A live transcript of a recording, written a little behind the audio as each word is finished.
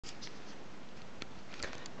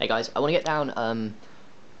Hey guys, I want to get down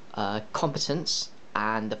competence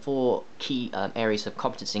and the four key areas of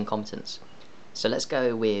competence and incompetence. So let's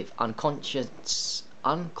go with unconscious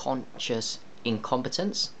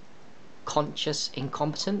incompetence, conscious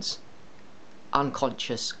incompetence,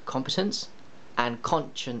 unconscious competence, and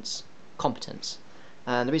conscience competence.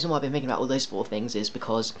 And the reason why I've been thinking about all those four things is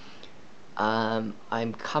because I'm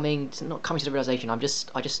not coming to the realization.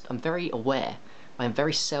 I'm very aware. I'm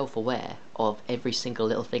very self-aware of every single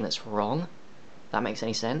little thing that's wrong. If that makes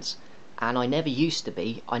any sense. And I never used to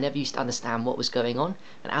be. I never used to understand what was going on.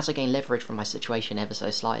 And as I gain leverage from my situation ever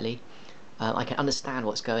so slightly, I can understand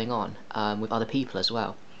what's going on with other people as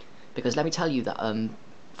well. Because let me tell you that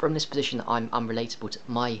from this position that I'm unrelatable to,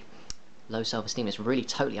 my low self-esteem is really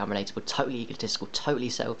totally unrelatable, totally egotistical, totally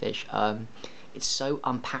selfish. It's so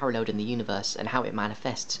unparalleled in the universe and how it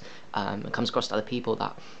manifests and comes across to other people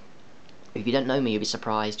that if you don't know me, you'll be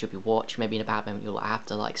surprised, you'll be watched, maybe in a bad moment you'll have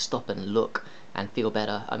to like stop and look and feel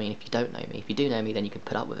better. I mean, if you don't know me, if you do know me, then you can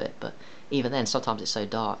put up with it, but even then, sometimes it's so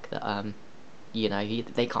dark that,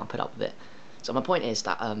 they can't put up with it. So my point is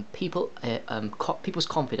that people's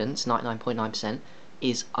competence, 99.9%,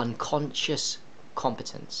 is unconscious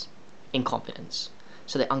incompetence.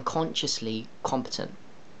 So they're unconsciously competent.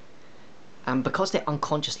 And because they're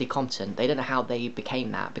unconsciously competent, they don't know how they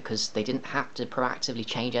became that, because they didn't have to proactively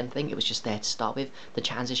change anything. It was just there to start with. The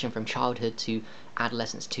transition from childhood to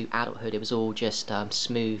adolescence to adulthood, it was all just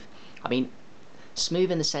smooth. I mean,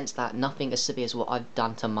 smooth in the sense that nothing as severe as what I've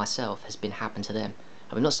done to myself has been happened to them.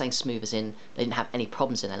 I'm not saying smooth as in they didn't have any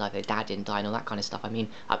problems in their life, their dad didn't die and all that kind of stuff. I mean,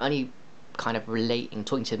 I'm only kind of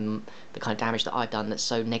talking to them, the kind of damage that I've done that's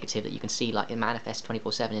so negative that you can see like it manifests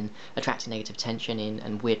 24/7 in attracting negative attention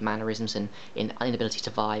and weird mannerisms and in inability to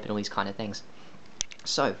vibe and all these kind of things.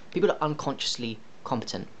 So people are unconsciously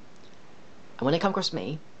competent, and when they come across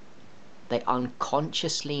me, they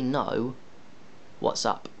unconsciously know what's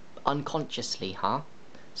up. Unconsciously, huh?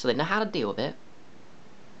 So they know how to deal with it.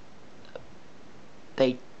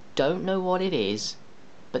 They don't know what it is,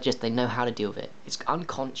 but just they know how to deal with it. It's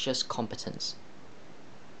unconscious competence.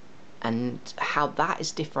 And how that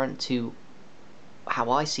is different to how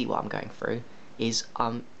I see what I'm going through is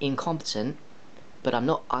I'm incompetent, but I'm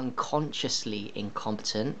not unconsciously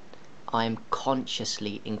incompetent, I'm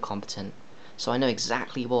consciously incompetent. So I know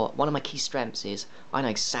exactly one of my key strengths is I know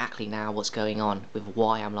exactly now what's going on with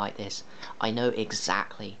why I'm like this. I know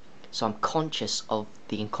exactly. So I'm conscious of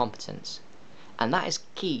the incompetence. And that is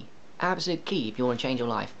key, absolute key if you want to change your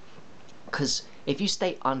life. Because if you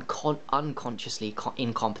stay unconsciously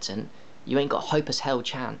incompetent, you ain't got a hope as hell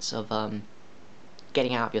chance of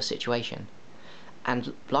getting out of your situation.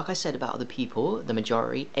 And like I said about other people, the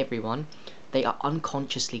majority, everyone, they are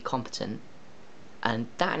unconsciously competent. And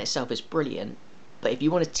that in itself is brilliant. But if you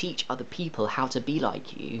want to teach other people how to be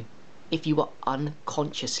like you, if you are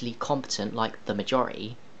unconsciously competent like the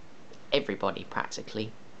majority, everybody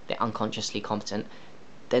practically, they're unconsciously competent,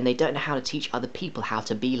 then they don't know how to teach other people how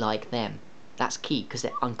to be like them. That's key, because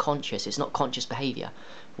they're unconscious. It's not conscious behaviour.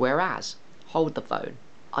 Whereas, hold the phone,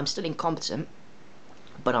 I'm still incompetent,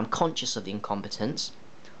 but I'm conscious of the incompetence,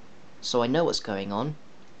 so I know what's going on,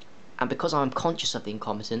 and because I'm conscious of the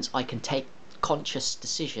incompetence, I can take conscious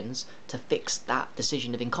decisions to fix that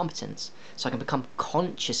decision of incompetence. So I can become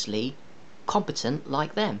consciously competent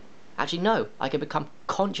like them. Actually, no, I can become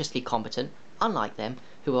consciously competent, unlike them,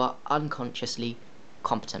 who are unconsciously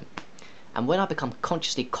competent. And when I become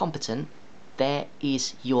consciously competent, there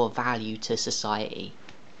is your value to society.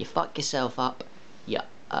 You fuck yourself up, you're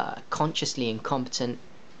consciously incompetent.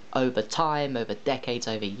 Over time, over decades,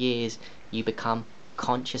 over years, you become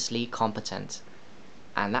consciously competent.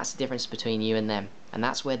 And that's the difference between you and them. And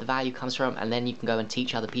that's where the value comes from, and then you can go and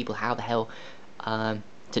teach other people how the hell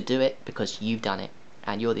to do it, because you've done it,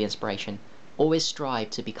 and you're the inspiration. Always strive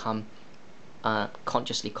to become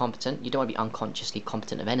consciously competent. You don't want to be unconsciously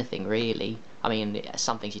competent of anything, really. I mean,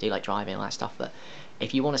 some things you do, like driving and all that stuff, but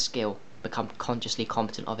if you want a skill, become consciously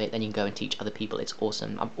competent of it, then you can go and teach other people. It's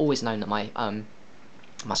awesome. I've always known that my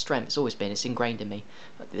strength has always been, it's ingrained in me,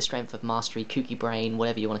 the strength of mastery, kooky brain,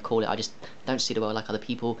 whatever you want to call it. I just don't see the world like other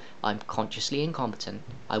people. I'm consciously incompetent.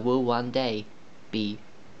 I will one day be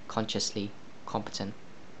consciously competent.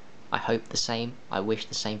 I hope the same. I wish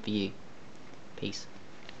the same for you. Peace.